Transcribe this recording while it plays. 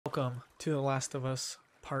Welcome to The Last of Us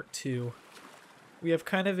Part 2. We have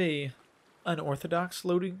kind of a unorthodox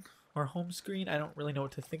loading our home screen. I don't really know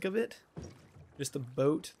what to think of it. Just a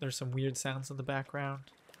boat. There's some weird sounds in the background.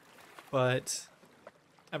 But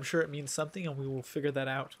I'm sure it means something and we will figure that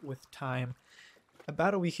out with time.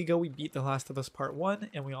 About a week ago we beat The Last of Us Part 1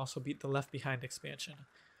 and we also beat the Left Behind expansion.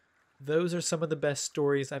 Those are some of the best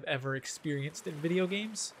stories I've ever experienced in video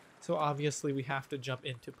games. So obviously we have to jump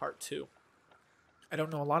into Part 2. I don't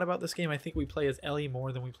know a lot about this game. I think we play as Ellie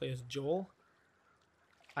more than we play as Joel.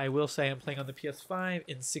 I will say I'm playing on the PS5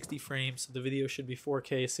 in 60 frames, so the video should be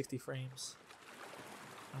 4K 60 frames.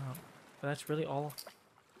 But that's really all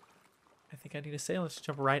I think I need to say. Let's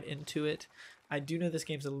jump right into it. I do know this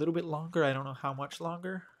game's a little bit longer. I don't know how much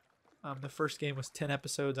longer. The first game was 10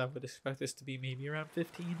 episodes. I would expect this to be maybe around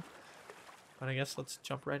 15. But I guess let's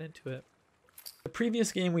jump right into it. The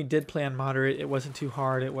previous game we did play on moderate. It wasn't too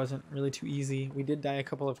hard. It wasn't really too easy. We did die a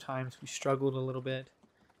couple of times. We struggled a little bit.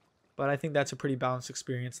 But I think that's a pretty balanced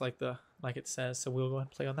experience like it says. So we'll go ahead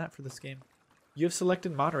and play on that for this game. You have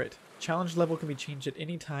selected moderate. Challenge level can be changed at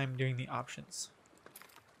any time during the options.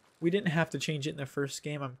 We didn't have to change it in the first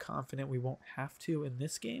game. I'm confident we won't have to in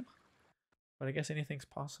this game. But I guess anything's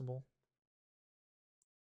possible.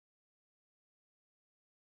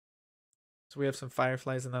 So we have some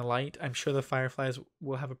fireflies in the light. I'm sure the fireflies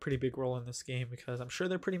will have a pretty big role in this game because I'm sure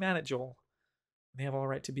they're pretty mad at Joel. They have all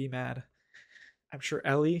right to be mad. I'm sure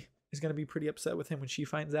Ellie is going to be pretty upset with him when she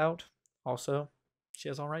finds out. Also, she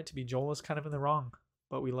has all right to be. Joel is kind of in the wrong,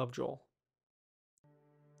 but we love Joel.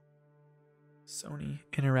 Sony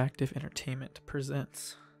Interactive Entertainment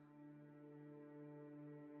presents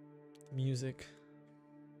music.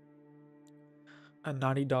 A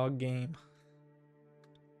Naughty Dog game.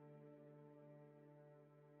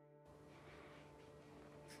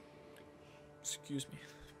 Excuse me.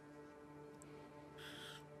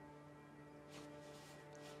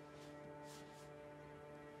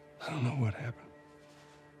 I don't know what happened.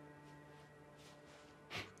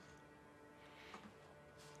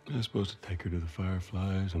 I was supposed to take her to the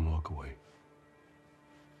fireflies and walk away.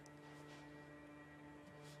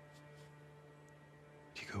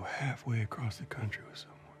 You go halfway across the country with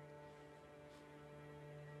someone.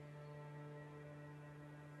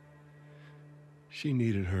 She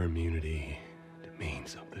needed her immunity to mean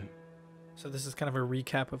something. So this is kind of a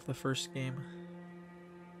recap of the first game.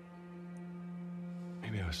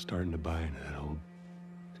 Maybe I was starting to buy into that old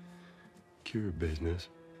cure business.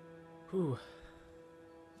 Ooh.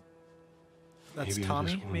 That's maybe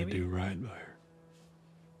Tommy, I just wanted to do right by her.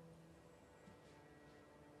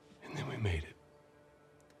 And then we made it.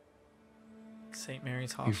 St.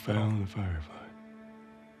 Mary's We Hospital. found the firefly.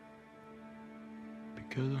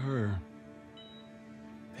 Because of her,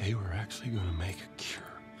 they were actually going to make a cure.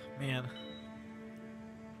 Man.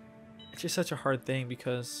 It's just such a hard thing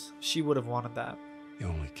because she would have wanted that. The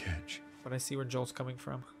only catch, But I see where Joel's coming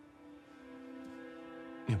from.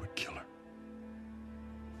 it would kill her.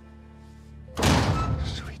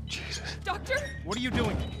 Sweet Jesus. Doctor? What are you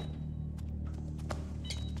doing?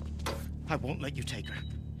 I won't let you take her.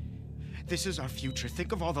 This is our future.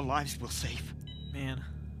 Think of all the lives we'll save. Man.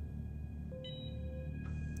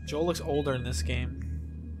 Joel looks older in this game.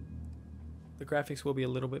 The graphics will be a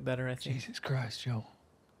little bit better, I think. Jesus Christ, Joel.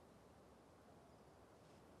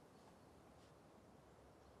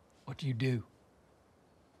 What do you do?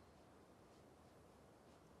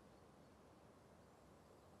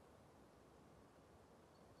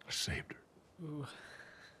 I saved her. Ooh.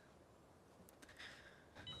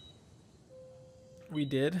 We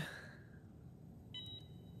did.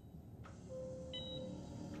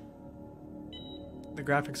 The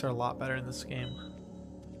graphics are a lot better in this game.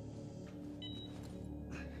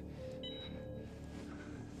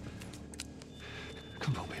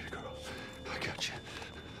 Come on, baby girl. I got you.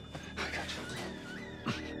 I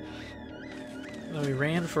got you. No, we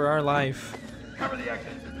ran for our life. Cover the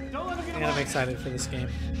exit. Don't let him get And I'm excited for this game.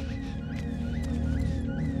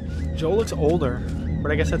 Joel looks older,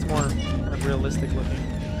 but I guess that's more kind of realistic looking.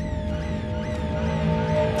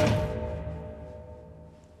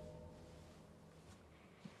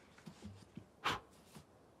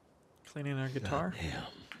 Cleaning our guitar. Damn.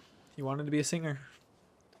 He wanted to be a singer.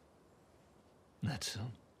 That's so.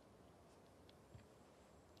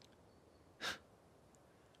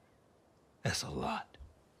 That's a lot.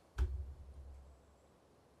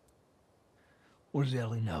 What does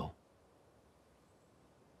Ellie know?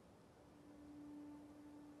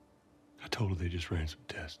 I told her they just ran some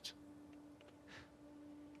tests.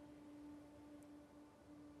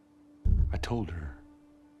 I told her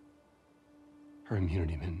her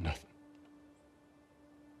immunity meant nothing.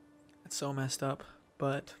 It's so messed up.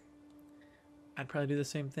 but I'd probably do the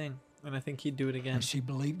same thing, and I think he'd do it again. And she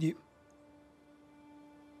believed you?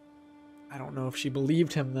 I don't know if she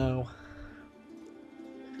believed him, though.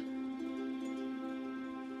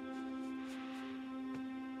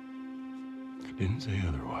 I didn't say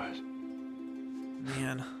otherwise.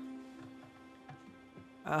 Man.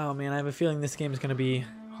 Oh, man, I have a feeling this game is going to be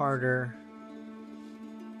harder.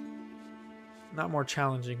 Not more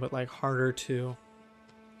challenging, but, like, harder to...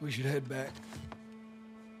 We should head back.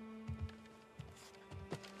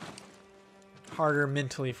 Harder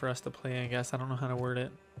mentally for us to play, I guess. I don't know how to word it.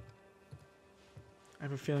 I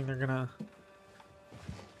have a feeling they're gonna...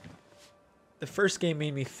 The first game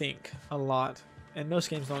made me think a lot, and most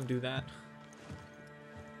games don't do that.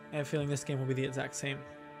 I have a feeling this game will be the exact same.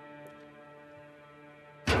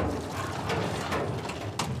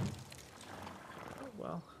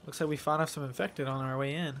 Well, looks like we fought off some infected on our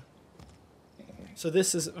way in. So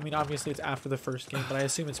this is, I mean, obviously it's after the first game, but I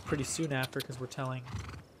assume it's pretty soon after because we're telling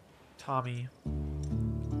Tommy.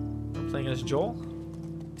 We're playing as Joel.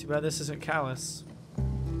 Too bad this isn't Callus.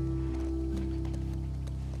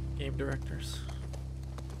 Game directors.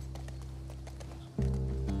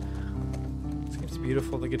 This game's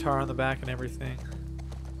beautiful. The guitar on the back and everything.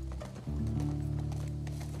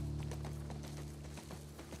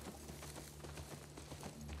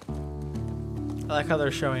 I like how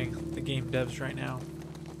they're showing the game devs right now.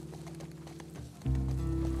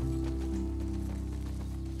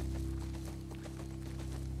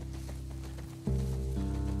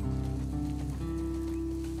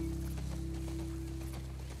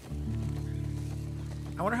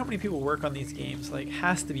 I wonder how many people work on these games. Like,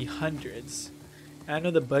 has to be hundreds. And I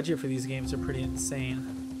know the budget for these games are pretty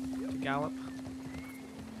insane. To Gallop.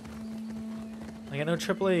 Like, I know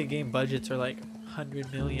AAA game budgets are like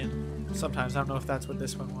 100 million. Sometimes. I don't know if that's what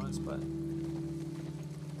this one was, but...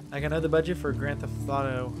 Like, I know the budget for Grand Theft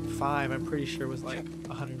Auto 5, I'm pretty sure was like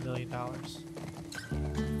 $100 million.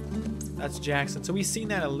 That's Jackson. So we've seen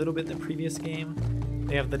that a little bit in the previous game.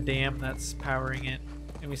 They have the dam that's powering it.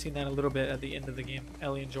 And we've seen that a little bit at the end of the game.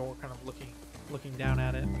 Ellie and Joel were kind of looking down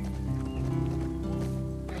at it.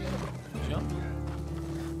 Jump.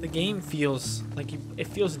 The game feels like it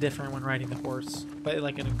feels different when riding the horse, but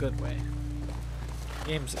like in a good way. The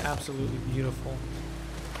game's absolutely beautiful.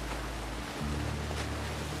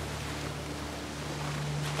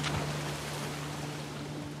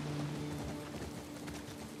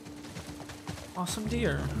 Awesome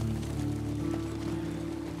deer.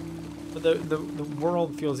 But the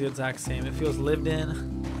world feels the exact same. It feels lived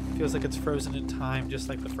in. It feels like it's frozen in time, just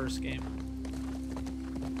like the first game.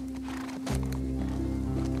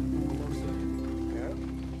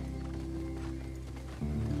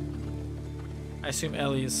 I assume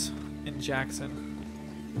Ellie's in Jackson.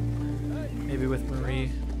 Maybe with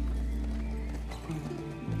Marie.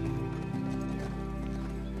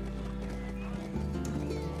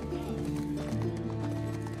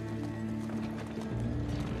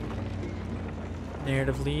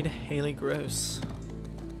 Narrative lead, Haley Gross.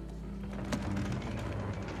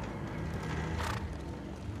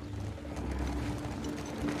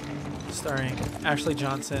 Starring Ashley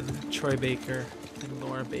Johnson, Troy Baker, and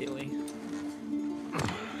Laura Bailey.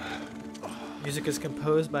 Music is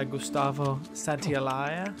composed by Gustavo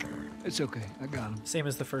Santaolalla. It's okay. I got him. Same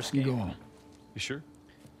as the first You game. go on. You sure?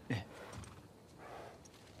 Yeah.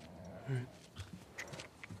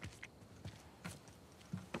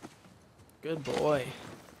 Good boy.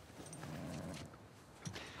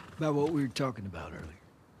 About what we were talking about earlier.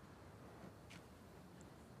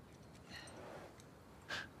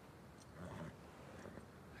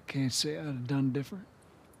 I can't say I'd have done different.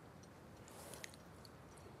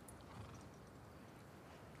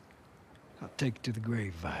 I'll take it to the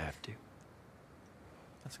grave if I have to.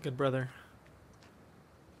 That's a good brother.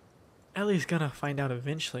 Ellie's gonna find out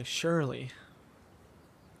eventually, surely.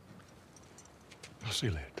 I'll see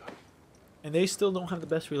you later, Tom. And they still don't have the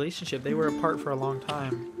best relationship. They were apart for a long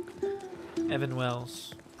time. Evan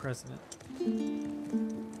Wells, president.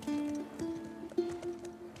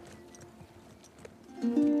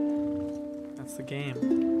 That's the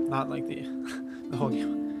game. Not like the the whole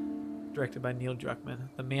game. Directed by Neil Druckmann.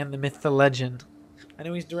 The man, the myth, the legend. I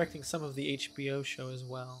know he's directing some of the HBO show as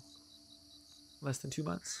well. Less than 2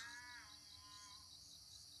 months.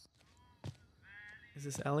 Is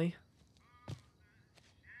this Ellie?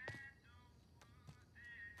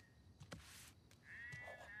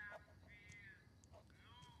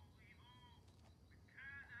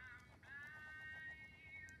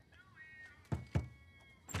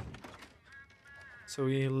 So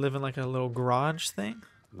we live in like a little garage thing?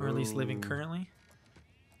 Or at least living currently?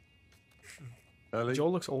 Ellie?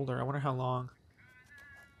 Joel looks older. I wonder how long.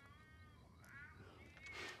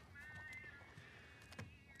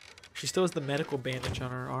 She still has the medical bandage on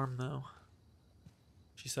her arm, though.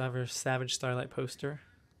 She still have her Savage Starlight poster.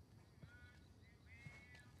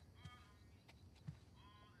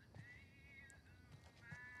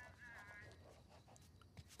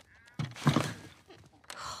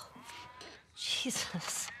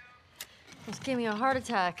 Jesus. Almost gave me a heart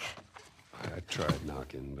attack. I tried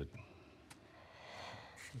knocking, but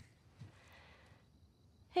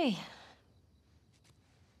Hey,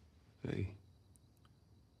 hey,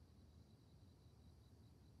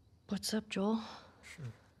 what's up, Joel?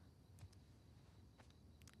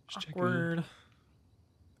 just checking in. Awkward.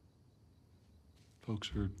 Folks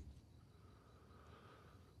are,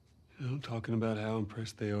 talking about how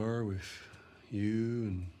impressed they are with you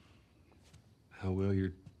and how well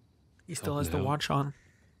you're. He still has the helping out. watch on.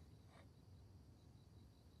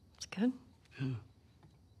 It's good. Yeah.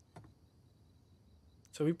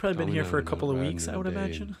 So we've probably been Tommy here and for I a went couple out of riding weeks, the I would other day,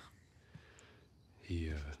 imagine. and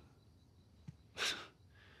He,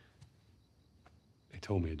 they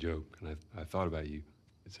told me a joke, and I thought about you.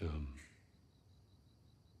 It's, oh,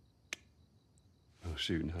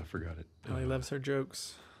 shoot, now I forgot it. Ellie loves her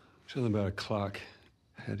jokes. Something about a clock.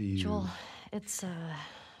 How do you... Joel, it's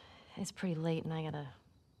pretty late and I gotta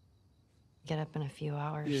get up in a few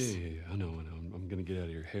hours. Yeah, I know. I'm gonna get out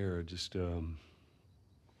of your hair. I just,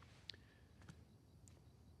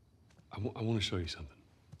 I want to show you something.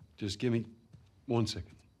 Just give me 1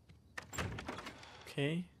 second.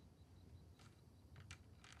 Okay.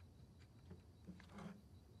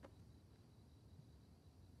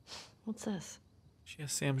 What's this? She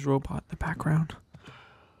has Sam's robot in the background.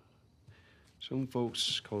 Some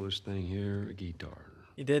folks call this thing here a guitar.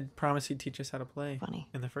 He did promise he'd teach us how to play Funny.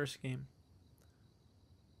 in the first game.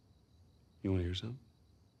 You want to hear something?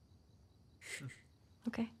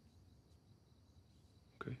 Okay.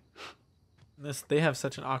 Okay. They have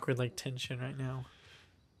such an awkward tension right now.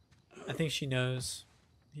 I think she knows.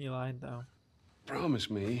 He lied though. Promise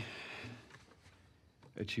me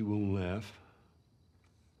that you won't laugh.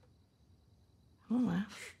 I won't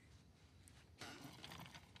laugh.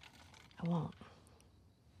 I won't.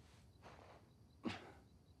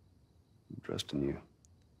 I'm trusting you.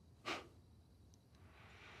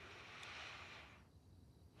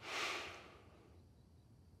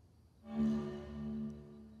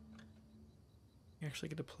 You actually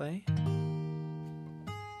get to play?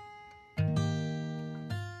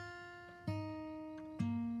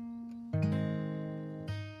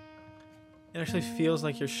 It actually feels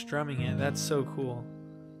like you're strumming it. That's so cool.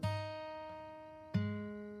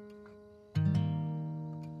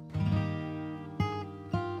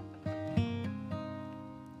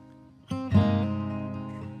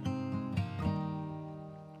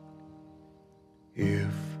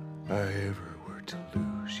 If I ever were to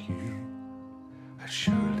lose you, I'd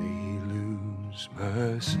surely lose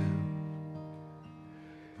myself.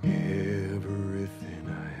 Everything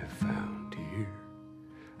I have found here,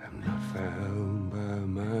 I'm not found by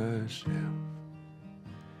myself.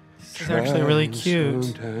 This is actually really cute.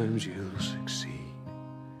 Sometimes you'll succeed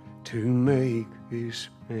to make this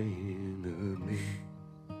man of me.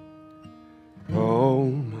 All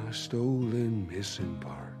my stolen missing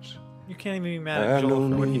parts, You can't even be mad at I've Joel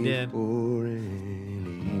no for what he need did. for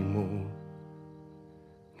anymore.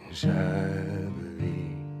 'Cause I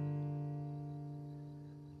believe,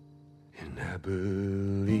 and I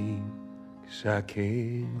believe, 'cause I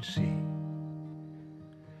can see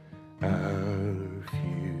our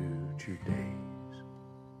future days,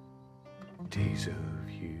 days of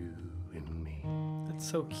you and me. That's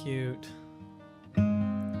so cute.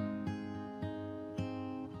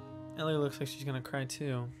 Ellie looks like she's gonna cry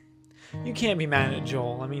too. You can't be mad at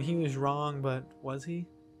Joel. I mean, he was wrong, but was he?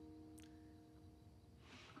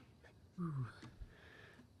 Ooh.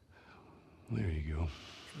 There you go.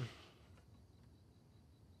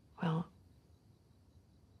 Well,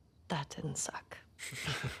 that didn't suck.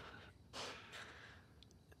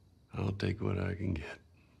 I'll take what I can get.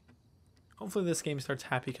 Hopefully this game starts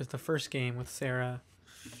happy, because the first game with Sarah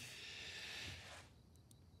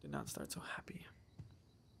did not start so happy.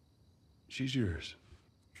 She's yours.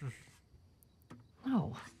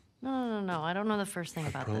 No. No. I don't know the first thing I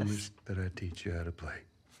about promised this. that I'd teach you how to play.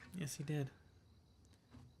 Yes, he did.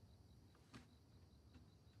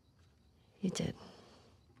 You did.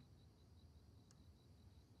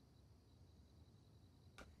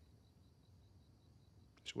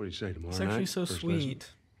 So what do you say tomorrow It's night? actually so first sweet.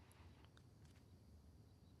 lesson?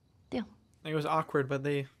 Deal. It was awkward, but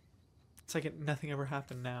it's like nothing ever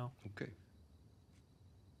happened now. Okay.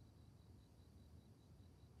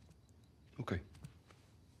 Okay.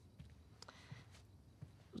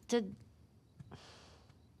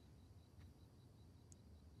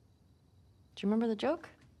 you remember the joke?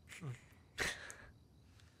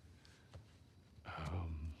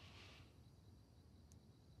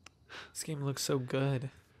 This game looks so good.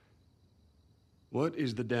 What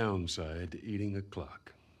is the downside to eating a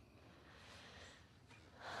clock?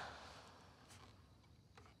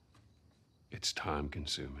 It's time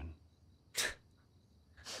consuming.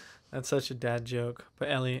 That's such a dad joke. But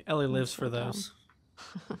Ellie lives for so dumb. those.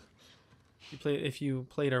 If you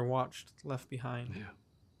played or watched Left Behind, Yeah.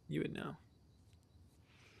 you would know.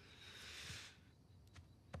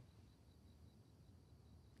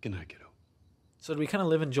 Good night, kiddo. So do we kind of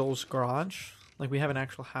live in Joel's garage? Like we have an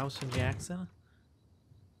actual house in Jackson?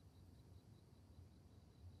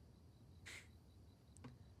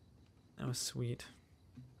 That was sweet.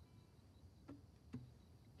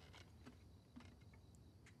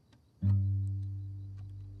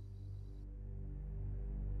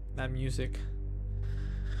 That music.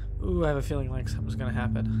 Ooh, I have a feeling like something's gonna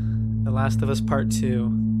happen. The Last of Us Part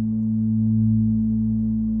 2.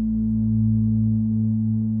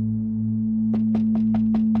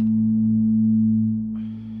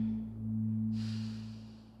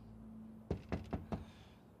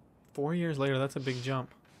 Years later, that's a big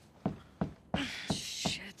jump.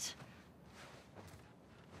 Shit.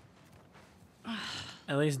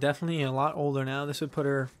 Ellie's definitely a lot older now. This would put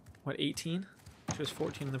her, what, 18? She was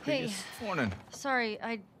 14 in the Hey. previous. Morning. Sorry,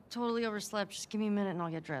 I totally overslept. Just give me a minute and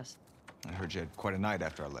I'll get dressed. I heard you had quite a night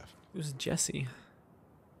after I left. It was Jessie.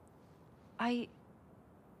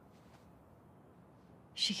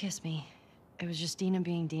 She kissed me. It was just Dina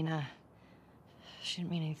being Dina. She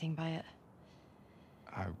didn't mean anything by it.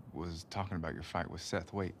 I was talking about your fight with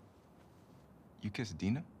Seth. Wait, you kissed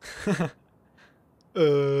Dina?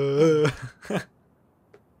 I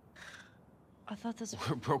thought this...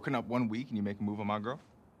 We're broken up 1 week and you make a move on my girl?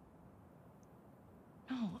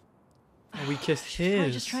 No. Oh, we kissed She's probably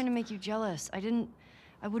his. just trying to make you jealous. I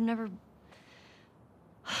would never...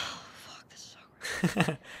 Oh, fuck, this is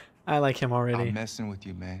awkward. I like him already. I'm messing with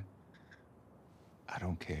you, man. I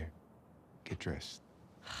don't care. Get dressed.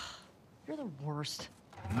 You're the worst.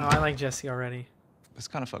 Oh, I like Jessie already. It's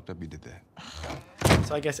kind of fucked up you did that.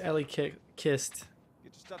 So I guess Ellie kissed Get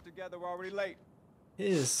your stuff together, we're already late.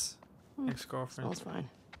 his ex-girlfriend. Smells fine.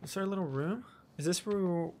 Is there a little room? Is this where we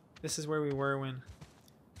were, this is where we were when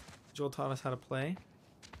Joel taught us how to play?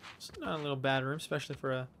 It's not a little bad room, especially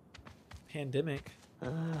for a pandemic.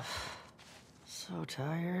 So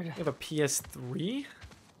tired. We have a PS3?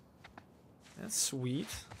 That's sweet.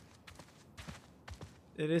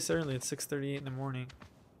 It is early. It's 6:38 in the morning.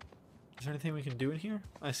 Is there anything we can do in here?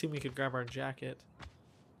 I assume we could grab our jacket.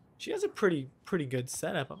 She has a pretty good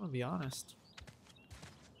setup, I'm gonna be honest.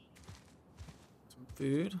 Some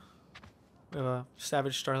food. We have a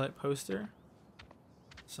Savage Starlight poster.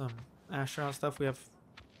 Some astronaut stuff. We have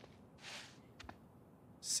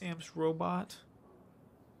Sam's robot.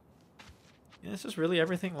 Yeah, this is really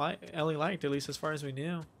everything Ellie liked, at least as far as we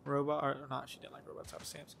knew. Robot, or not, she didn't like robots. That was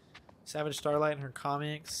Sam's. Savage Starlight and her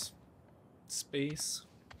comics. Space.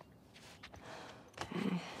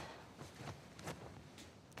 Okay.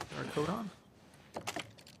 Got our coat on.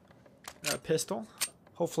 Got a pistol.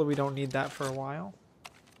 Hopefully we don't need that for a while.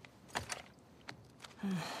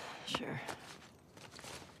 Sure.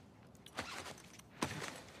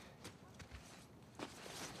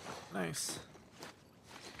 Nice.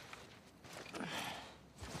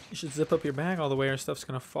 You should zip up your bag all the way or stuff's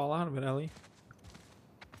gonna fall out of it, Ellie.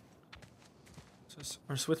 Is this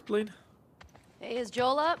our switchblade? Hey, is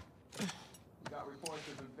Joel up? We got reports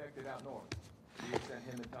of infected out north. You sent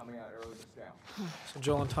him and Tommy out early to scout. So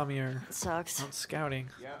Joel and Tommy are It sucks. out scouting.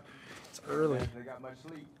 Yeah. It's early. They got much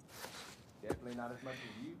sleep. Definitely not as much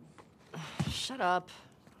as you. Shut up.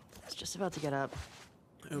 I was just about to get up.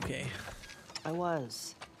 Okay. I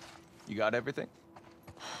was. You got everything?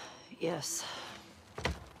 Yes.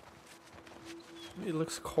 It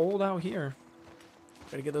looks cold out here.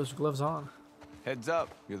 Gotta get those gloves on. Heads up.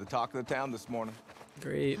 You're the talk of the town this morning.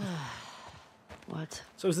 Great. What?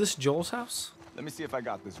 So is this Joel's house? Let me see if I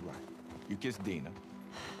got this right. You kissed Dina,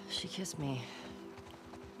 She kissed me.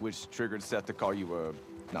 which triggered Seth to call you a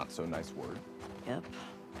not-so-nice word. Yep.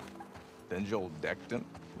 Then Joel decked him,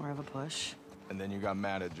 More of a push. and then you got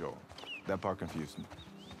mad at Joel. That part confused me.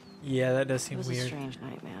 Yeah, that does It seem was a weird. strange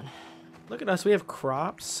night, man. Look at us. We have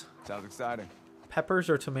crops. Sounds exciting. Peppers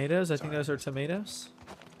or tomatoes. I think those are tomatoes.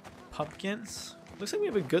 Pumpkins. Looks like we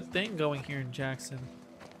have a good thing going here in Jackson.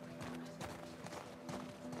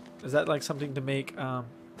 Is that like something to make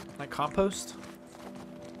like compost?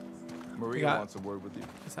 Maria got- wants a word with you.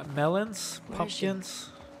 Is that melons? Where is she? Pumpkins?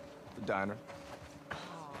 The diner.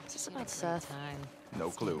 Is this about Seth? No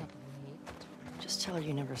clue. Just tell her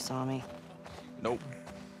you never saw me. Nope.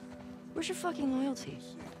 Where's your fucking loyalty?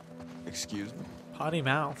 Excuse me? Potty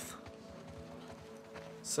mouth.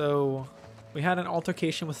 So, we had an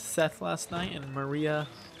altercation with Seth last night, and Maria...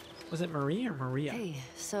 Was it Marie or Maria? Hey,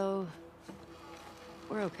 so...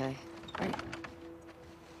 We're okay, right?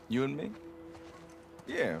 You and me?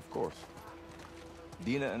 Yeah, of course.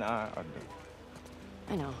 Dina and I are done.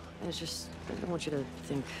 I know. It's just... I don't want you to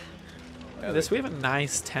think... Look at this. We have a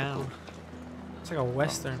nice town. It's like a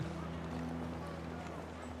western.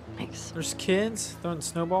 Thanks. There's kids throwing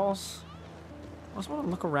snowballs. I just want to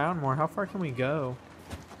look around more. How far can we go?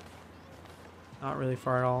 Not really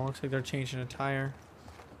far at all. Looks like they're changing a tire.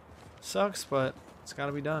 Sucks, but it's got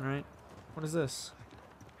to be done, right? What is this?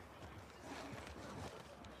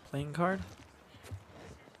 Playing card?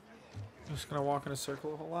 I'm just gonna walk in a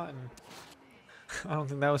circle a whole lot, and I don't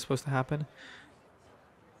think that was supposed to happen.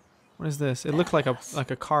 What is this? It looked like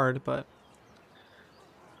a card, but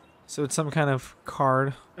so it's some kind of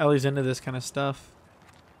card. Ellie's into this kind of stuff.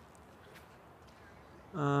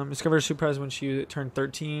 Discovered a surprise when she turned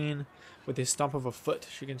 13. With a stomp of a foot,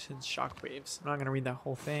 she can send shockwaves. I'm not gonna read that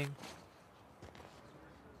whole thing.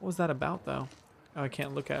 What was that about, though? Oh, I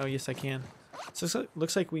can't look at. Oh, yes, I can. So it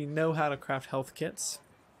looks like we know how to craft health kits.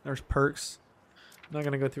 There's perks. I'm not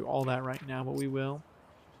gonna go through all that right now, but we will.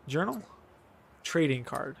 Journal, trading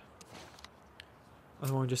card.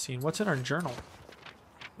 That's one we just seen. What's in our journal?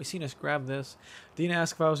 We seen us grab this. Dina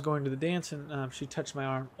asked if I was going to the dance, and she touched my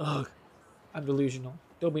arm. Ugh, I'm delusional.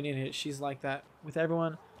 Don't be an idiot. She's like that with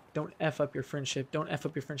everyone. Don't F up your friendship. Don't F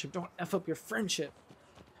up your friendship. Don't F up your friendship.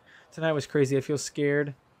 Tonight was crazy. I feel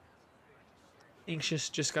scared. Anxious.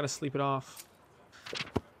 Just gotta sleep it off.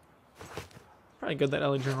 Probably good that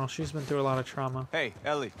Ellie journal. She's been through a lot of trauma. Hey,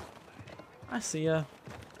 Ellie. I see ya.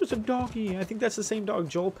 There's a doggy. I think that's the same dog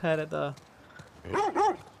Joel pet at the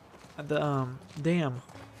dam.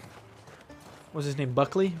 What's his name?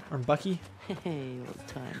 Buckley or Bucky? Hey, old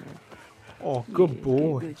timer. Oh, good Yeah,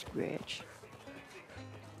 boy. Good scratch.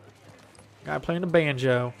 Guy playing the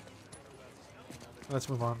banjo. Let's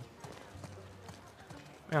move on.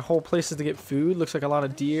 We got whole places to get food. Looks like a lot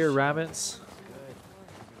of deer, rabbits.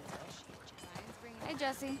 Hey,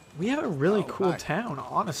 Jesse. We have a really cool hi. town.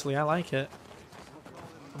 Honestly, I like it.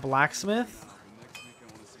 A blacksmith.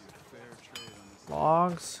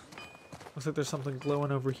 Logs. Looks like there's something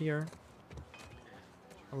glowing over here.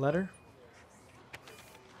 A letter.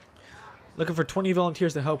 Looking for 20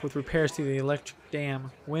 volunteers to help with repairs to the electric dam.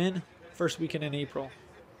 When? First weekend in April.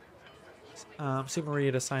 See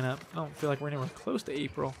Maria to sign up. I don't feel like we're anywhere close to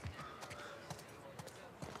April.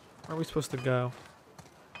 Where are we supposed to go?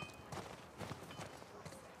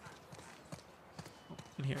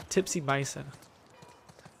 In here. Tipsy Bison.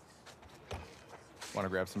 Want to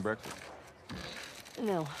grab some breakfast?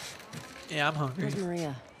 No. Yeah, I'm hungry. Where's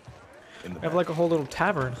Maria? In the We have back. like a whole little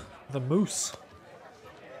tavern. The Moose.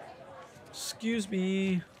 Excuse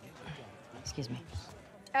me. Excuse me.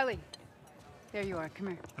 Ellie. There you are. Come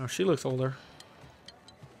here. Oh, she looks older.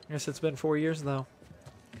 I guess it's been 4 years though.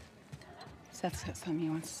 Seth's got something he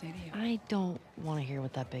wants to say to you. I don't want to hear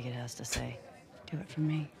what that bigot has to say. Do it for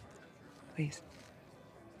me. Please.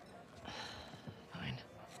 Fine.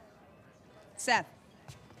 Seth.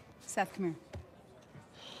 Seth, come here.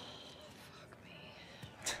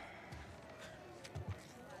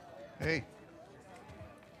 Hey.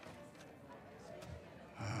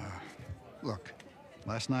 Look,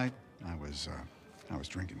 last night I was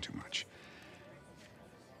drinking too much.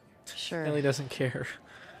 Sure. Ellie doesn't care.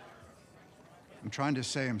 I'm trying to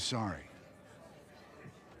say I'm sorry.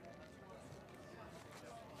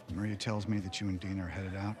 Maria tells me that you and Dina are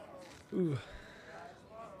headed out. Ooh.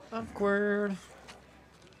 Awkward.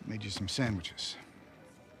 Made you some sandwiches.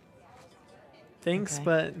 Thanks, Okay.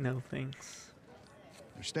 but no thanks.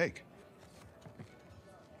 They're steak.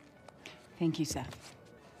 Thank you, Seth.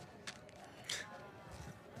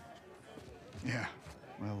 Yeah.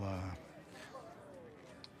 Well,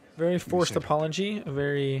 Very forced say that. apology. A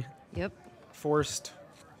very Yep. forced.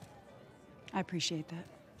 I appreciate that.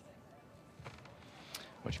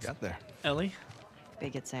 What you got there? Ellie.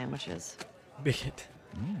 Bigot sandwiches. Bigot.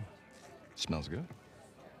 Smells good.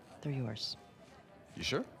 They're yours. You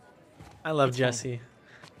sure? I love It's fine. Jesse.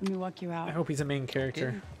 Let me walk you I out. hope he's a main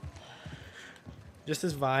character. Just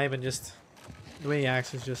his vibe and just the way he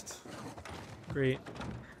acts is just great.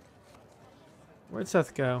 Where'd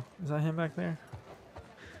Seth go? Is that him back there?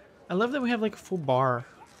 I love that we have like a full bar.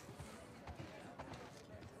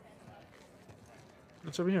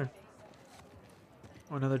 What's over here?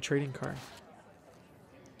 Oh, another trading card.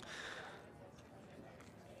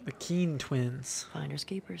 The Keen twins. Finders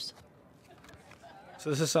keepers. So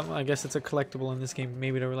this is something, I guess it's a collectible in this game,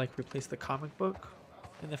 maybe to like replace the comic book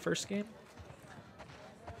in the first game.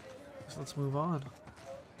 So let's move on.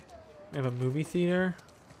 We have a movie theater,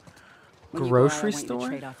 When grocery you go out, I want you store. to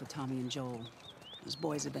trade off with Tommy and Joel. Those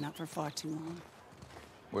boys have been up for far too long.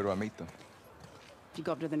 Where do I meet them? If you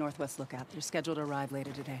go up to the Northwest Lookout, they're scheduled to arrive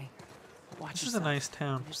later today. Watch This is a yourself. nice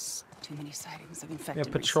town. There's too many sightings of We infected.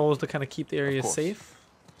 have patrols to kind of keep the area course. safe.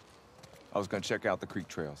 I was gonna check out the creek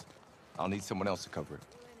trails. I'll need someone else to cover it.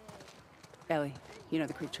 Ellie, you know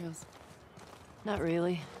the creek trails? Not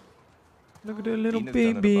really. Look at the little Dina's done it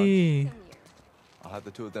a bunch. baby. I'll have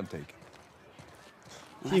the two of them take it.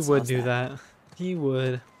 Well, He that would settles do that. He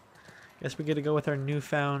would. Guess we get to go with our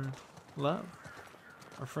newfound love.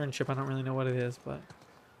 Or friendship. I don't really know what it is, but.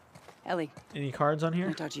 Ellie, Any cards on can I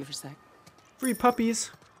here? talk to you for a sec? Free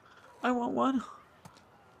puppies. I want one.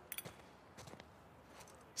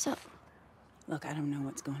 So, Look, I don't know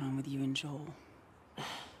what's going on with you and Joel.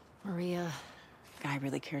 Maria, Guy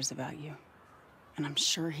really cares about you. And I'm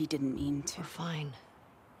sure he didn't mean to. we're fine.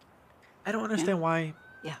 I don't understand why.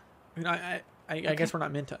 Yeah. I mean, I guess we're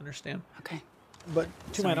not meant to understand. Okay, But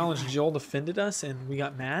to my Sorry, knowledge, why? Joel defended us and we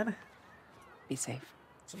got mad. be safe.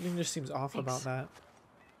 Something just seems off about that.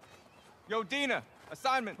 Yo, Dina,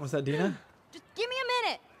 assignment. Was that Dina? Just give me a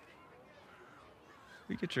minute.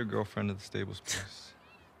 We get your girlfriend to the stables, please.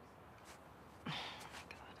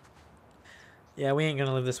 Yeah, we ain't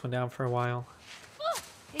gonna live this one down for a while.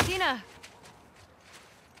 Hey, Dina.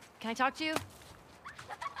 Can I talk to you?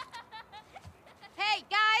 Hey,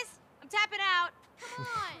 guys! I'm tapping out. Come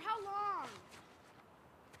on, how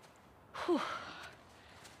long?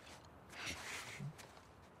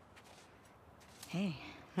 Hey.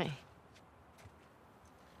 Hey.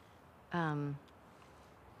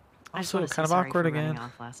 I just Also, wanna say kind of sorry awkward for running again.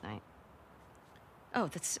 off last night. Oh,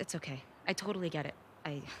 it's okay. I totally get it.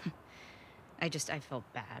 I felt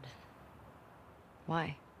bad.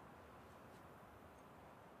 Why?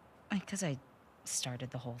 Because I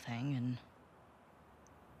started the whole thing, and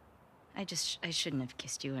I shouldn't have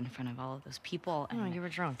kissed you in front of all of those people. No, And you were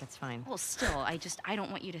drunk. It's fine. well, still, I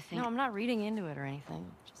don't want you to think. No, I'm not reading into it or anything.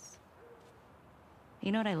 Just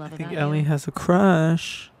You know what I love I think about Ellie you? has a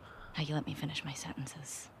crush. How you let me finish my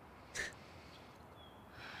sentences.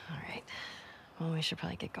 all right. Well, we should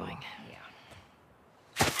probably get going. Yeah.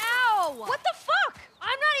 Ow! What the fuck? I'm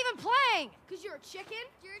not even playing. Cause you're a chicken.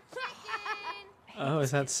 You're a chicken. Oh,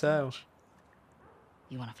 is that so?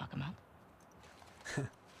 You want to fuck him up?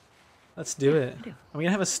 Let's do it. I do. Are we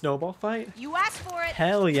gonna have a snowball fight? You asked for it.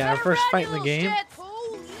 Hell yeah, our first fight in the game.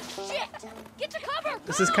 Holy shit! Get to cover.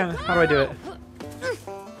 This is kind of, how do I do it?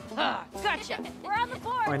 Gotcha. We're on the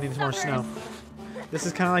board. Oh, I need more snow. This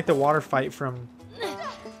is kind of like the water fight from, I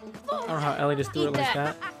don't know how Ellie just threw it like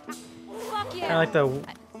that. Fuck yeah. Kind of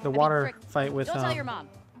like the water Frick. fight with Don't tell your mom.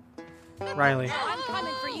 Riley. I'm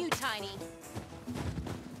coming for you, Tiny.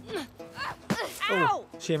 Oh,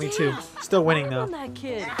 she had me too. Still winning though. On that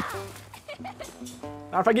kid.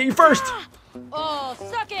 Not if I get you first. Oh,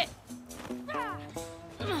 suck it.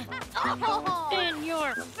 In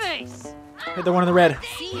your face. Hit the one in the red.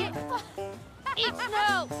 See it? Eat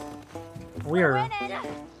snow. Weird.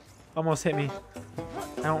 Almost hit me.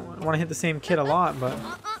 I don't want to hit the same kid a lot, but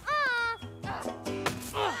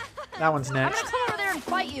that one's I'm next. gonna come over there and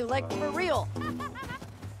fight you, like for real.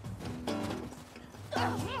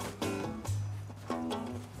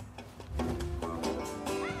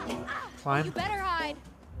 Climb. You better hide.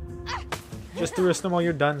 Just threw a snowball.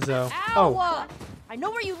 You're done, Zoe. Ow! Oh, I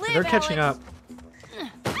know where you live. they're catching Alex.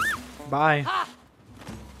 up. Bye.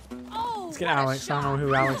 Oh, Let's get what a Alex. I don't know shot.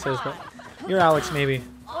 who Alex is, but you're Alex maybe.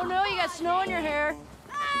 Oh no, you got snow in your hair.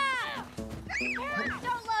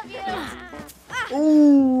 Don't love you.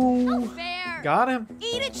 Ooh. Fair. Got him.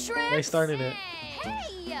 Eat it, shrimp. They started it.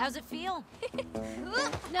 Hey. How's it feel?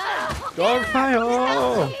 Dog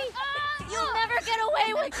pile. You'll never get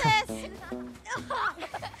away with this.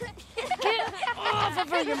 Get off of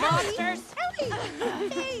her, you monsters.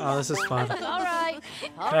 Oh, this is fun. All right.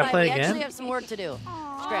 All Can I right, play we again? actually have some work to do.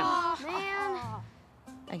 Scram. Man.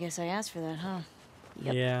 I guess I asked for that, huh?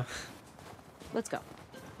 Yep. Yeah. Let's go.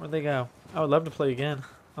 Where'd they go? I would love to play again.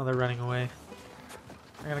 Oh, they're running away.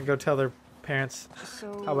 They're gonna go tell their parents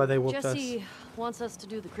So how about they whooped Jesse wants us to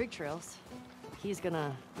do the creek trails. He's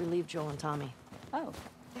gonna relieve Joel and Tommy. Oh,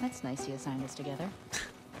 that's nice you assigned us together.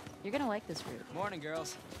 You're gonna like this route. Morning,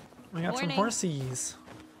 girls. us. We got some Morning. horsies.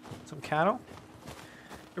 Some cattle.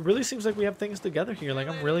 It really seems like we have things together here. Like,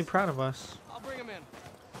 I'm really proud of us. I'll bring them in.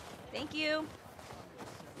 Thank you.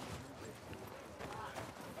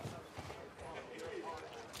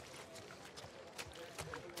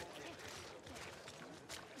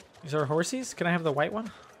 These are horsies? Can I have the white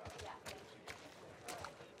one?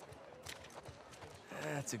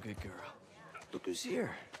 That's a good girl. Look who's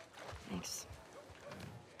here. Thanks.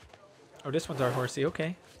 Oh, this one's our horsey.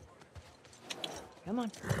 Okay. Come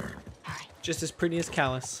on. All right. Just as pretty as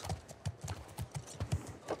Callus.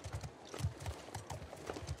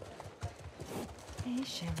 Hey,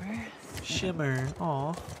 Shimmer. Shimmer.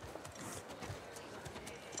 Aw.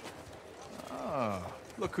 Ah,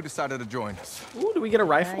 look who decided to join us. Ooh, do we get a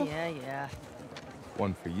rifle? Yeah.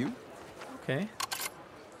 One for you. Okay.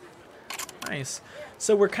 Nice.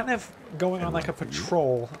 So we're kind of going on like a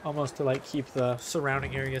patrol, almost to like keep the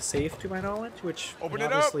surrounding area safe, to my knowledge, which Open it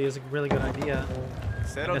up. obviously is a really good idea.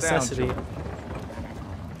 Settle Necessity. down,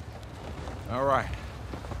 Joe. All right.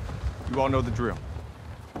 You all know the drill.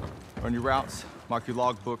 Run your routes, mark your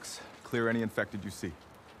logbooks, clear any infected you see.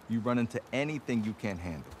 You run into anything you can't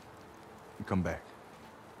handle. You come back.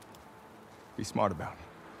 Be smart about it.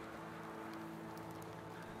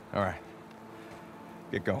 All right.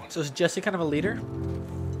 Get going. So is Jesse kind of a leader?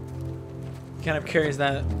 He kind of carries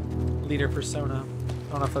that leader persona.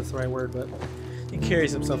 I don't know if that's the right word, but he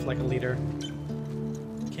carries himself like a leader.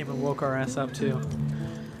 Came and woke our ass up too.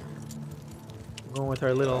 We're going with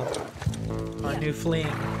our new fleeing.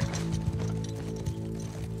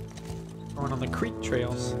 Going on the creek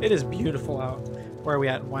trails. It is beautiful out. Where are we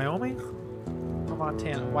at? Wyoming? Or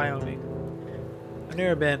Montana? Wyoming. I've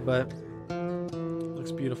never been, but it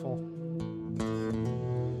looks beautiful.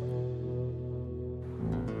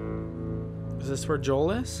 Is this where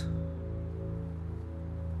Joel is?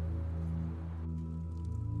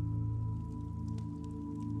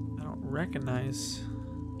 I don't recognize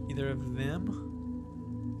either of them.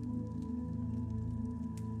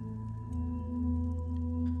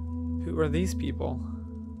 Who are these people?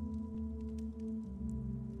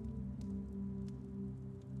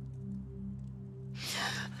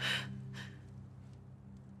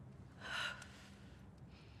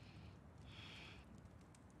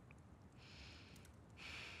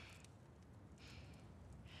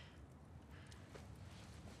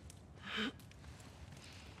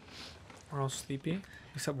 We're all sleepy,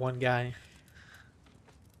 except one guy.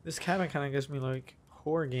 This cabin kind of gives me like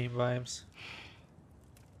horror game vibes.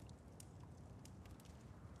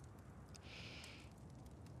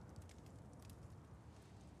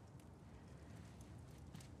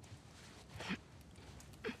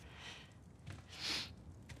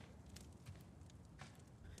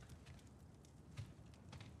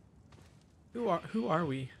 Who are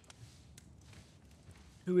we?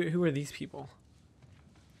 Who are these people?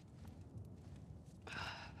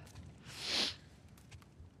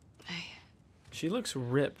 She looks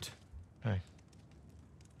ripped. Hey.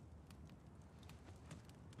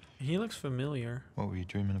 He looks familiar. What were you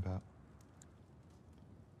dreaming about?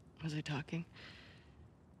 Was I talking?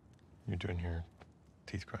 You're doing your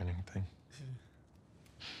teeth grinding thing.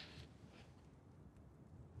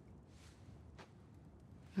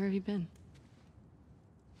 Where have you been?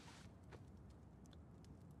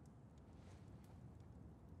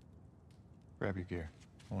 Grab your gear.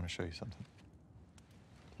 I want to show you something.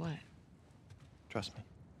 What? Trust me.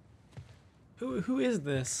 Who is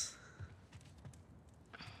this?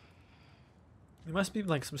 They must be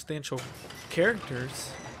like substantial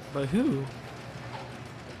characters, but who?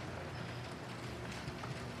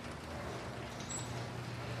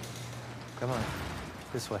 Come on.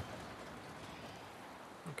 This way.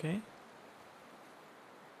 Okay.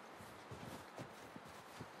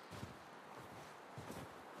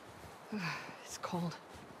 It's cold.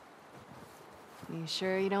 You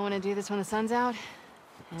sure you don't want to do this when the sun's out?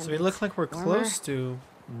 And So we look like we're warmer? close to,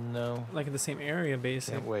 No. like in the same area,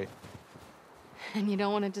 basically. Can't wait. And you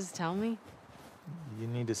don't want to just tell me? You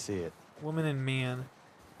need to see it. Woman and man.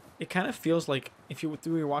 It kind of feels like if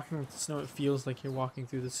you're walking with the snow, it feels like you're walking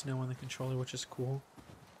through the snow on the controller, which is cool.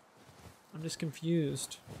 I'm just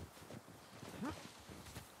confused.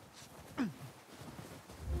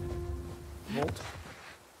 Volt.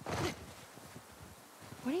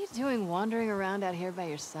 What are you doing wandering around out here by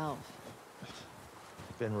yourself?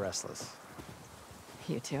 Been restless.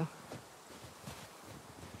 You too?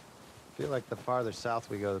 Feel like the farther south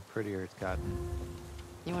we go, the prettier it's gotten.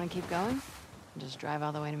 You want to keep going? Just drive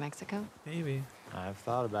all the way to Mexico? Maybe. I've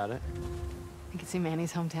thought about it. You can see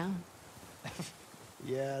Manny's hometown.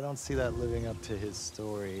 Yeah, I don't see that living up to his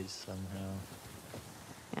stories somehow.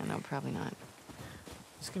 Yeah, no, probably not.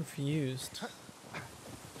 Just confused.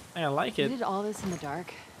 I like You it, did all this in the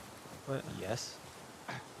dark? but Yes.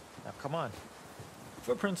 Now come on.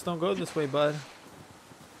 footprints don't go this way, bud.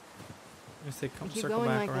 I guess they come We keep circle going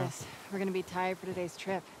back like around. this. We're gonna be tired for today's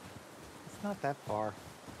trip. It's not that far.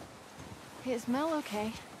 Hey, is Mel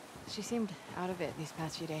okay? She seemed out of it these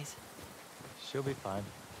past few days. She'll be fine.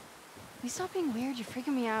 You stop being weird, you're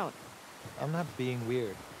freaking me out. I'm not being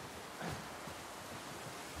weird.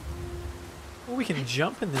 Well, we can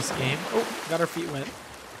jump in this game. Oh, got our feet wet.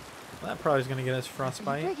 Well, that probably is going to get us Are you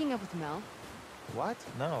frostbite. breaking up with Mel? What?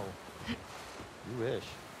 No. You wish.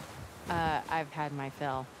 I've had my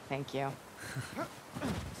fill. Thank you.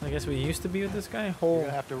 So I guess we used to be with this guy. You're Whole.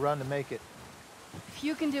 gonna have to run to make it. If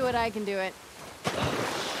you can do it, I can do it.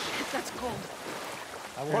 That's cold.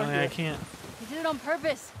 I warned Apparently you. I can't. You did it on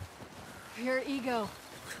purpose. For your ego.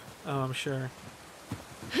 Oh, I'm sure.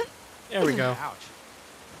 There we go. Ouch.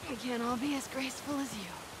 We can't all be as graceful as you.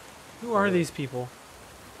 Who are these people?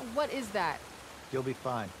 What is that? You'll be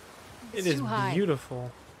fine. It It's is too high.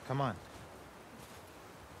 beautiful. Come on.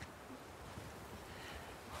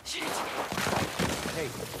 Shit. Hey,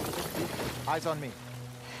 eyes on me.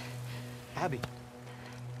 Abby,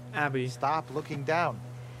 Abby. stop looking down.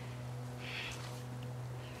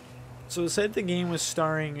 So it said the game was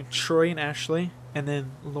starring Troy and Ashley, and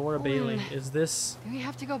then Laura Bailey. Is this Do we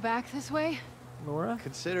have to go back this way? Laura?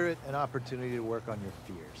 Consider it an opportunity to work on your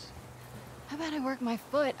fears. How about I work my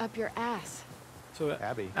foot up your ass? So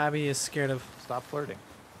Abby, Abby is scared of stop flirting.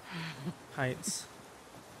 heights.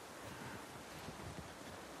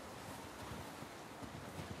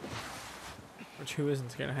 Which who isn't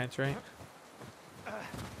scared of heights, right?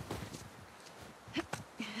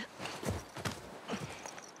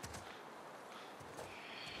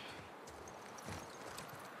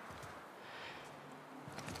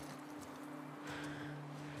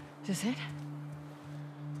 Is this it?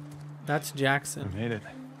 That's Jackson. We made it.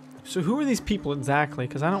 So who are these people exactly?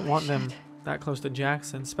 Because I don't want them that close to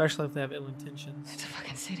Jackson, especially if they have ill intentions. It's a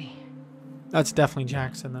fucking city. That's definitely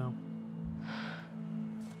Jackson, though.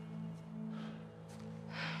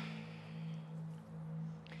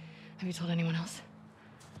 Have you told anyone else?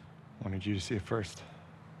 Wanted you to see it first.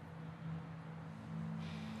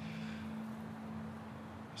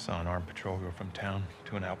 Saw an armed patrol go from town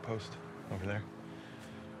to an outpost over there.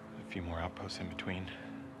 A few more outposts in between.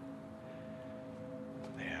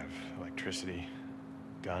 They have electricity,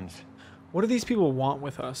 guns. What do these people want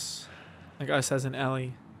with us? Like us as in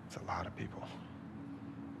Ellie. It's a lot of people.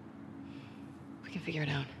 We can figure it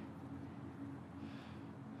out.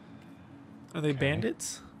 Are they Okay.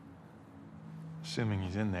 bandits? Assuming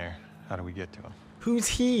he's in there, how do we get to him? Who's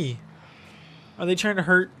he? Are they trying to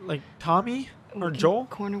hurt, like, Tommy? We Or can Joel?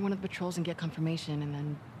 corner one of the patrols and get confirmation, and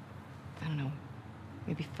then, I don't know,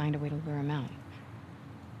 maybe find a way to lure him out.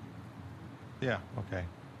 Yeah, okay.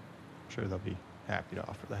 I'm sure they'll be happy to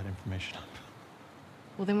offer that information up.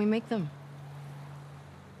 Well, then we make them.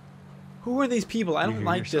 Who are these people? I You don't hear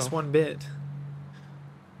like this yourself? one bit.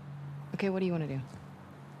 Okay, what do you want to do?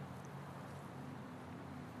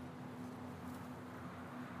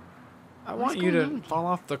 I What's want you going on to with you? fall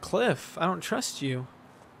off the cliff. I don't trust you.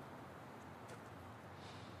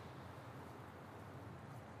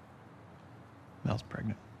 Mel's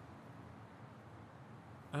pregnant.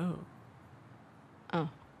 Oh. Oh,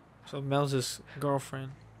 So Mel's his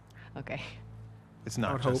girlfriend. okay. It's I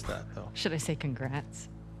not would just hope. that, though. Should I say congrats?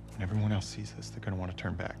 When everyone else sees this, they're gonna want to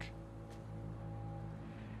turn back.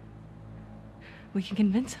 We can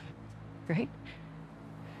convince him, right?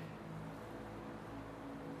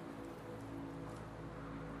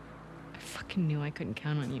 I fucking knew I couldn't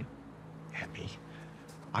count on you. Abby,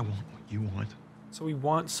 I want what you want, So we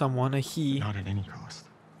want someone, a he, not at any cost.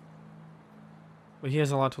 but he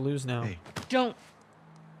has a lot to lose now. Hey, Don't.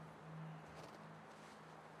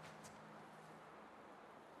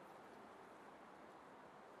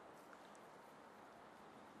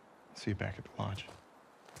 see you back at the lodge.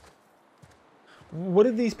 What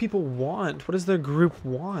do these people want? What does their group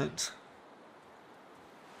want?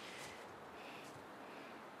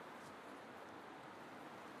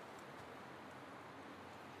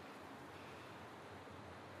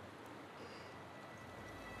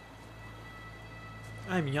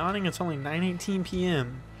 I'm yawning. It's only 9:18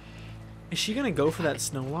 p.m. Is she gonna go for that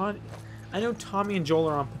snow lodge? I know Tommy and Joel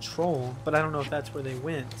are on patrol, but I don't know if that's where they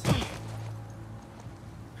went.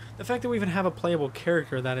 The fact that we even have a playable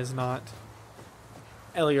character that is not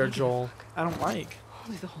Ellie or Joel, I don't like.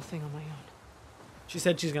 I'll do the whole thing on my own. She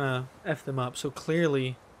said she's gonna F them up, so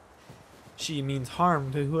clearly she means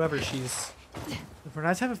harm to whoever she's... I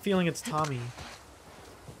just have a feeling it's Tommy.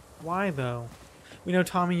 Why, though? We know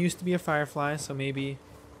Tommy used to be a Firefly, so maybe...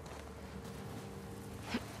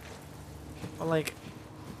 But, like,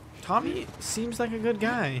 Tommy seems like a good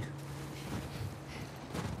guy.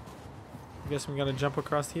 I guess we gotta jump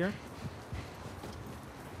across here?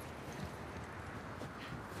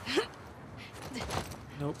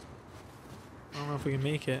 Nope. I don't know if we can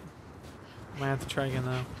make it. Might have to try again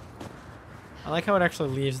though. I like how it actually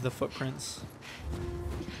leaves the footprints.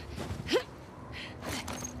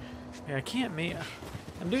 Yeah, I can't make...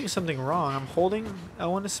 I'm doing something wrong. I'm holding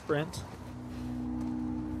L1 to sprint.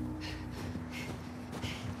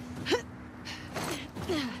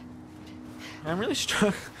 I'm really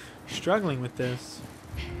struggling with this.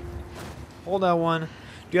 Hold L1. Do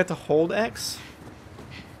you have to hold X?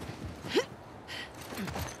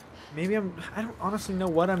 Maybe I don't honestly know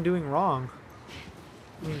what I'm doing wrong.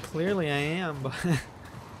 I mean, clearly I am, but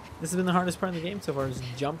this has been the hardest part of the game so far, is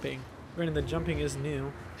jumping. Granted, the jumping is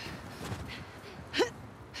new.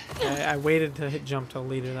 I waited to hit jump till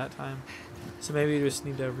later that time. So maybe we just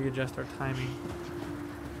need to readjust our timing.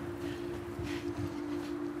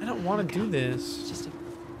 I don't want to do this. It's just a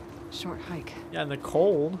short hike. Yeah, in the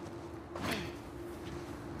cold.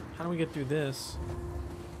 How do we get through this?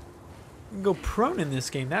 We can go prone in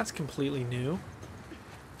this game. That's completely new.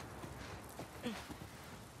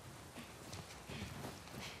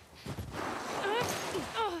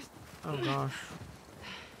 Oh gosh.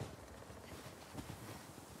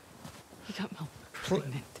 He got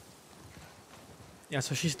pregnant. Yeah,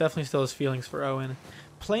 so she's definitely still has feelings for Owen.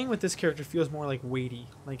 Playing with this character feels more like weighty.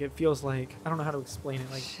 Like it feels like, I don't know how to explain it.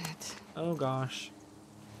 Like, shit. Oh gosh.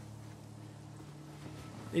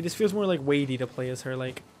 It just feels more like weighty to play as her.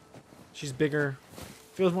 Like, she's bigger.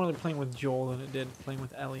 Feels more like playing with Joel than it did playing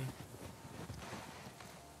with Ellie.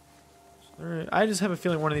 So I just have a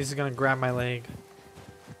feeling one of these is gonna grab my leg.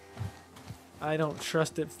 I don't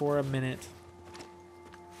trust it for a minute.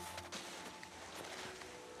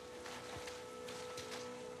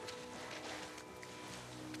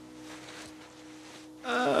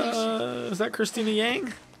 Is that Christina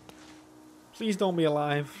Yang? Please don't be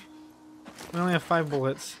alive. We only have 5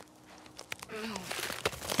 bullets.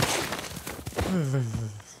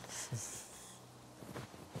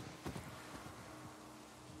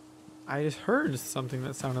 I just heard something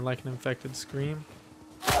that sounded like an infected scream.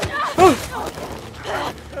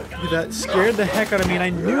 That scared the heck out of me, and I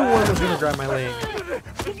knew one was gonna grab my leg.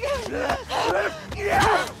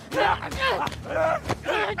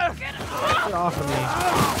 Get off of me.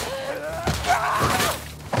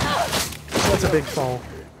 That's a big fall.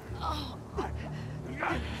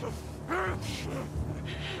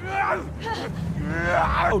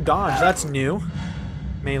 Oh, dodge. That's new.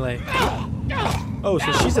 Melee. Oh,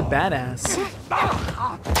 so she's a badass.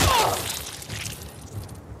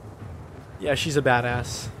 Yeah, she's a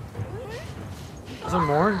badass. Is there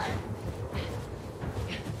more?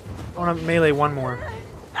 I want to melee one more.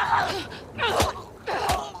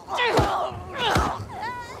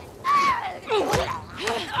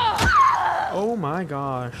 Oh my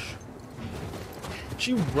gosh.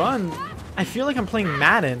 She run. I feel like I'm playing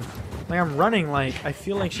Madden. Like I'm running like I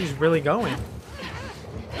feel like she's really going.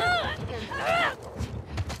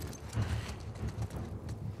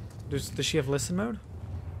 Does she have listen mode?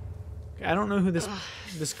 Okay, I don't know who this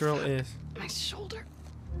girl is. My shoulder.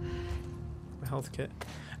 My health kit.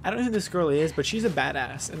 I don't know who this girl is, but she's a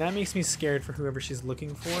badass, and that makes me scared for whoever she's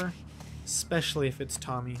looking for, especially if it's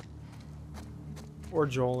Tommy or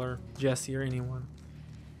Joel or Jesse or anyone.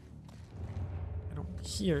 I don't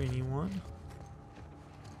hear anyone.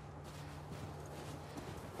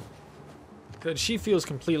 Good. She feels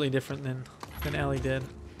completely different than Ellie did.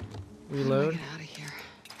 Reload. Get out of here.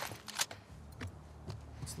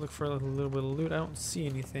 Let's look for a little bit of loot. I don't see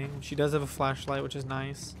anything. She does have a flashlight, which is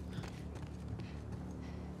nice.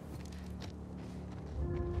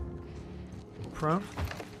 Prone.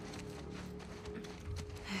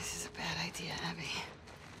 This is a bad idea, Abby.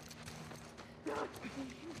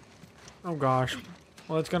 Oh gosh.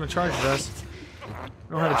 Well, it's gonna charge us.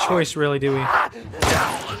 We don't have a choice, really, do we?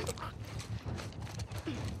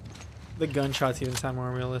 The gunshots even sound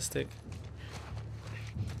more realistic.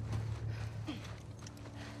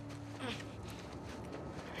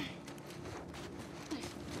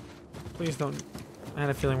 Please don't. I had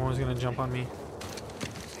a feeling one was gonna jump on me.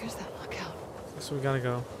 Where's that lookout? So we gotta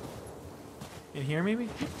go. In here, maybe?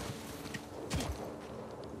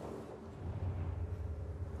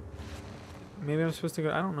 Maybe I'm supposed to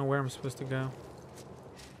go. I don't know where I'm supposed to go.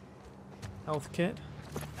 Health kit.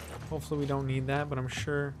 Hopefully we don't need that, but I'm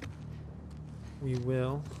sure we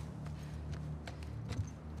will.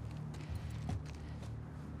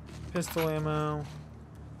 Pistol ammo.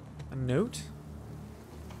 A note?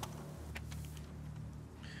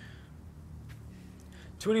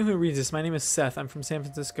 To anyone who reads this, my name is Seth. I'm from San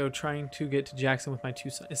Francisco trying to get to Jackson with my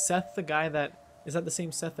 2 sons. Is Seth the guy that... Is that the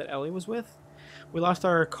same Seth that Ellie was with? We lost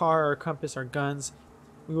our car, our compass, our guns.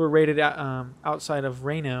 We were raided outside of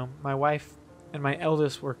Reno. My wife and my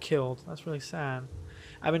eldest were killed. That's really sad.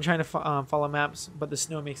 I've been trying to follow maps, but the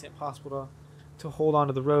snow makes it impossible to hold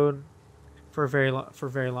onto the road for very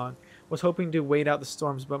long. Was hoping to wait out the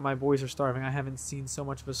storms, but my boys are starving. I haven't seen so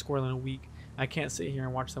much of a squirrel in a week. I can't sit here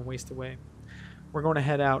and watch them waste away. We're going to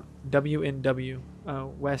head out WNW,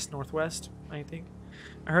 west northwest, I think.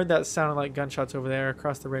 I heard that sounded like gunshots over there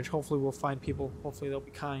across the ridge. Hopefully we'll find people. Hopefully they'll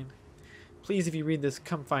be kind. Please, if you read this,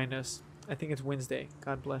 come find us. I think it's Wednesday.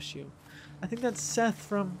 God bless you. I think that's Seth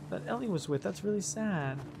from that Ellie was with. That's really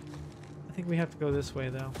sad. I think we have to go this way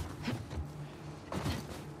though.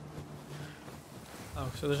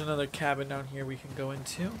 Oh, so there's another cabin down here we can go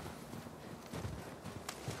into.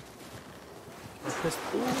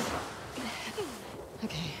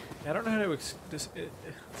 Okay. I don't know how to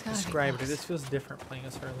describe it. This feels different playing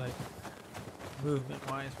as her, like,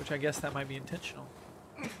 movement-wise, which I guess that might be intentional.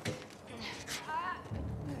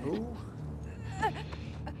 Ooh.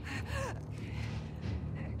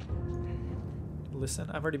 Listen,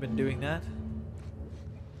 I've already been doing that.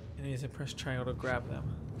 And he's press triangle to grab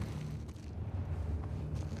them.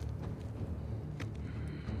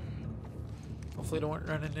 Hopefully don't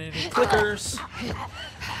run into any clickers.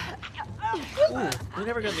 Ooh, we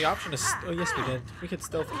never got the option to... oh, yes, we did. We could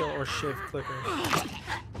stealth kill or shiv clickers.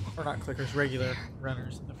 Or not clickers, regular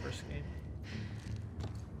runners in the first game.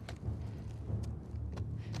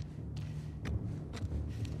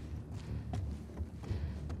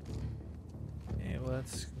 Okay, well,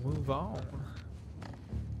 let's move on.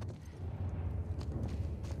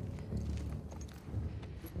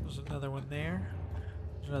 There's another one there.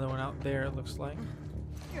 There's another one out there, it looks like.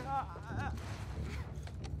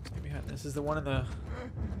 Behind this is the one in the...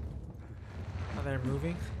 oh, they're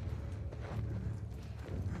moving.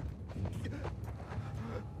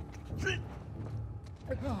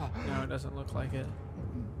 No, it doesn't look like it.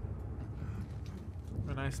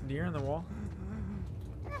 A nice deer in the wall.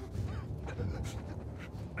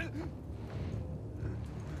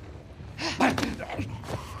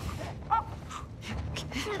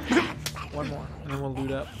 One more, and then we'll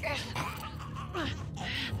loot up.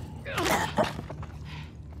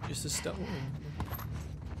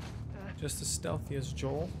 Just as stealthy as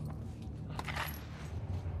Joel.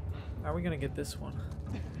 How are we gonna get this one?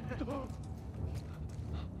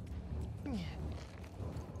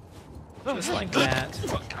 Just like that.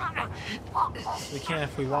 We can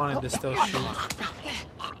if we wanted to still shoot.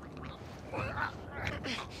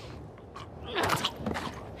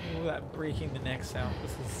 Ooh, that breaking the neck sound.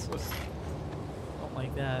 This is don't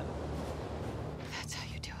like that. That's how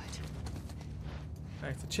you do it. In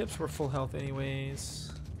fact, the chips were full health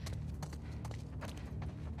anyways.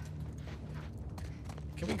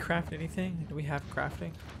 Can we craft anything? Do we have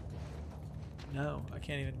crafting? No, I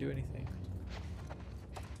can't even do anything.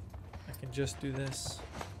 I can just do this.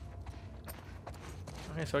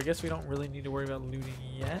 Okay, so I guess we don't really need to worry about looting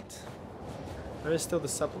yet. There is still the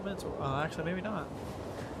supplements. Actually, maybe not.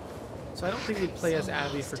 So I don't think we'd play as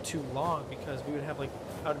Abby for too long because we would have, like,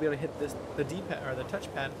 I would be able to hit this, the D-pad or the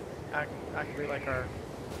touchpad, activate like our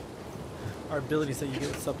abilities that you get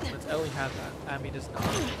with supplements. Ellie had that. Abby does not.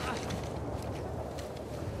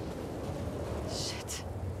 Shit.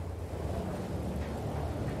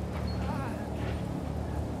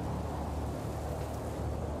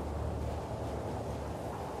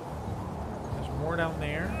 There's more down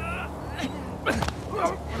there.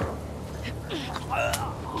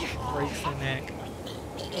 Breaks the neck.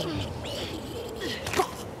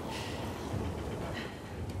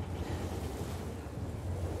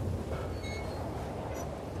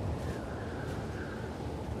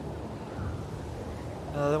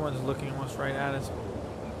 Another one's looking almost right at us.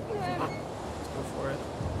 Let's go for it.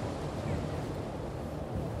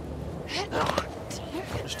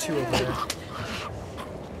 There's two over there.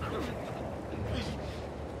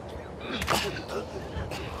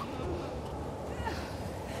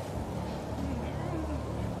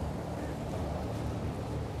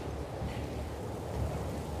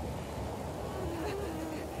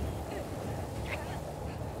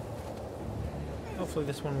 Hopefully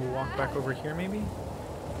this one will walk back over here maybe.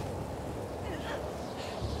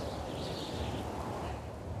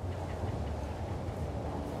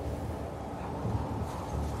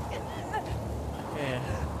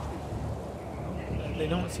 They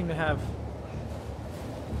don't seem to have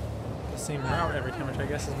the same route every time, which I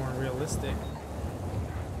guess is more realistic.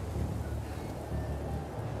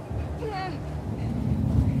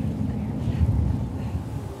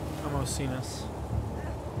 Almost seen us.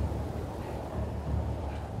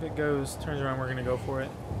 If it goes, turns around, we're gonna go for it.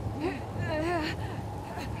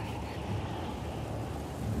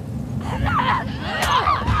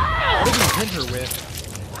 What did we hit her with?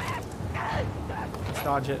 Let's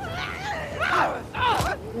dodge it.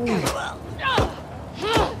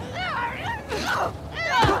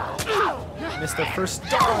 missed our first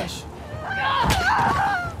dodge.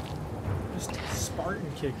 Just Spartan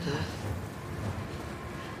kicked her.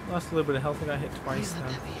 Lost a little bit of health. I got hit twice now.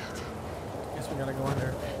 Guess we gotta go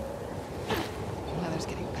under. The weather's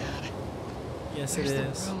getting bad. Yes, Where's it the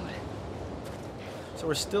is. road? So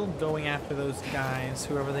we're still going after those guys,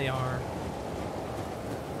 whoever they are.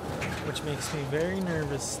 Which makes me very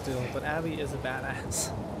nervous still, but Abby is a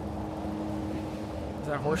badass. Is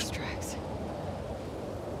that horse tracks?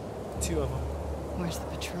 2 of them. Where's the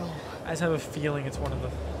patrol? I just have a feeling it's one of the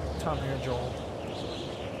Tommy or Joel.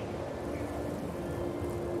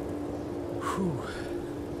 Whew.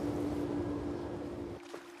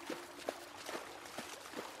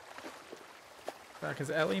 Back as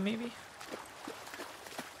Ellie, maybe?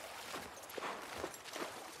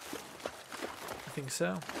 I think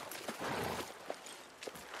so.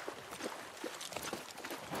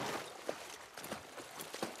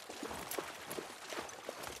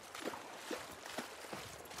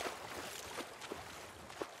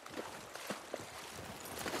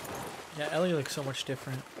 Yeah, Ellie looks so much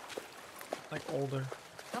different. Like older.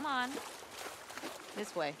 Come on.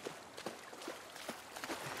 This way.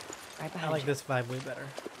 Right I behind like you. this vibe way better.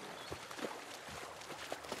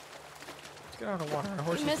 Let's get out of the water. Our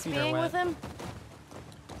horse's You miss feet are being wet. with him?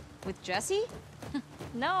 With Jesse?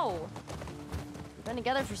 No. We've been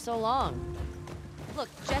together for so long. Look,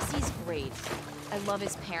 Jesse's great. I love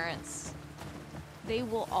his parents. They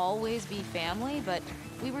will always be family, but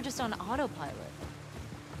we were just on autopilot.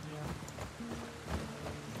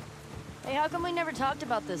 Hey, how come we never talked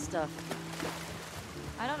about this stuff?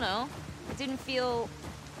 I don't know. It didn't feel...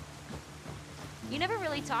 You never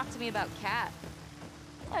really talked to me about Kat.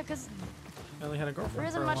 Yeah, because Ellie had a girlfriend there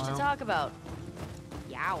isn't for a much while. to talk about.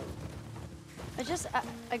 Yow.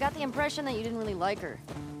 I got the impression that you didn't really like her.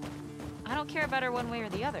 I don't care about her one way or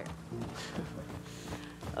the other.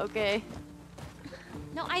 Okay.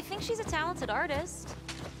 No, I think she's a talented artist.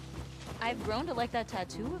 I've grown to like that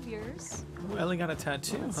tattoo of yours. Ooh, Ellie got a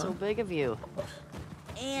tattoo, That's huh? so big of you.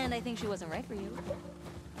 And I think she wasn't right for you.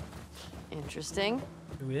 Interesting.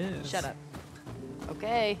 Who is? Shut up.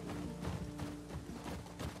 Okay.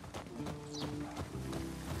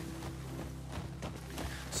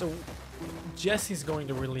 So, Jesse's going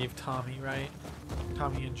to relieve Tommy, right?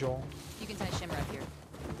 Tommy and Joel. You can tie Shimmer up here.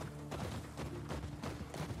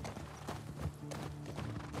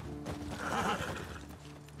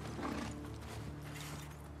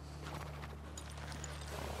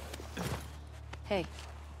 Hey,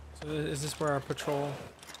 So is this where our patrol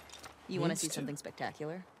You want to needs see something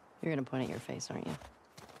spectacular? you're gonna point at your face, aren't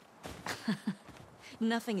you?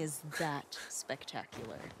 Nothing is that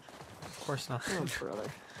spectacular. Of course not. Oh, brother.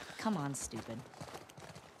 Come on, stupid.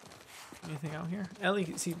 Anything out here?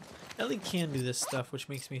 Ellie, see, Ellie can do this stuff, which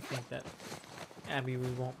makes me think that Abby we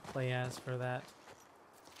won't play as for that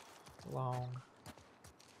long.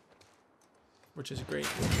 Which is great.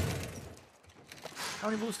 How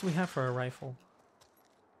many bullets do we have for our rifle?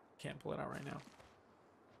 Can't pull it out right now.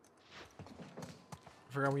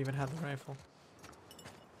 I forgot we even had the rifle.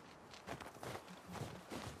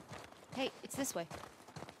 Hey, it's this way.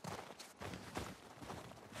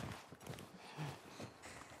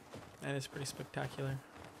 That is pretty spectacular.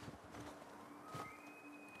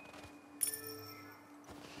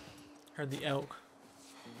 Heard the elk.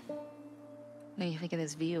 What do you think of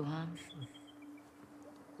this view, huh?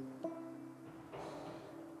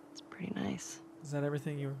 It's pretty nice. Is that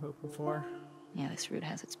everything you were hoping for? Yeah, this route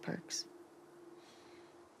has its perks.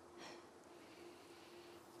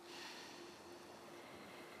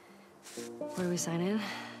 Where do we sign in?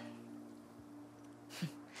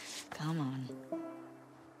 Come on.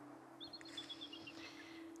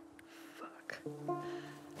 Fuck.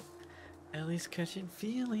 Ellie's catching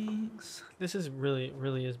feelings. This is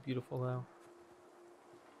really is beautiful though.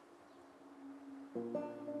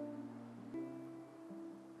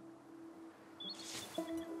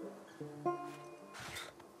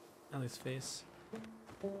 Ellie's face.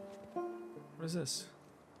 What is this?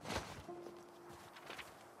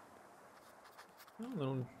 Oh,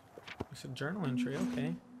 little, it's a journal entry,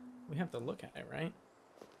 okay. We have to look at it, right?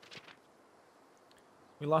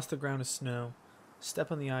 We lost the ground of snow.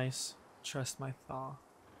 Step on the ice. Trust my thaw.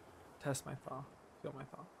 Test my thaw. Feel my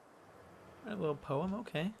thaw. A little poem,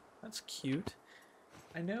 okay. That's cute.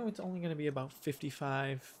 I know it's only going to be about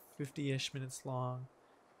 50-ish minutes long,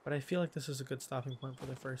 but I feel like this is a good stopping point for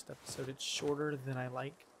the first episode. It's shorter than I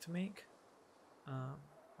like to make.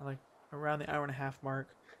 I like around the hour and a half mark,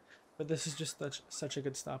 but this is just such a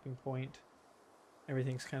good stopping point.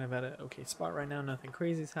 Everything's kind of at an okay spot right now. Nothing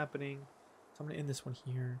crazy is happening. So I'm going to end this one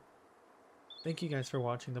here. Thank you guys for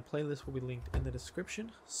watching. The playlist will be linked in the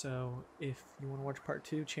description, so if you want to watch part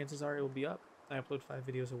 2, chances are it will be up. I upload 5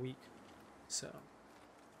 videos a week. So,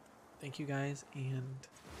 thank you guys, and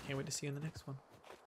can't wait to see you in the next one.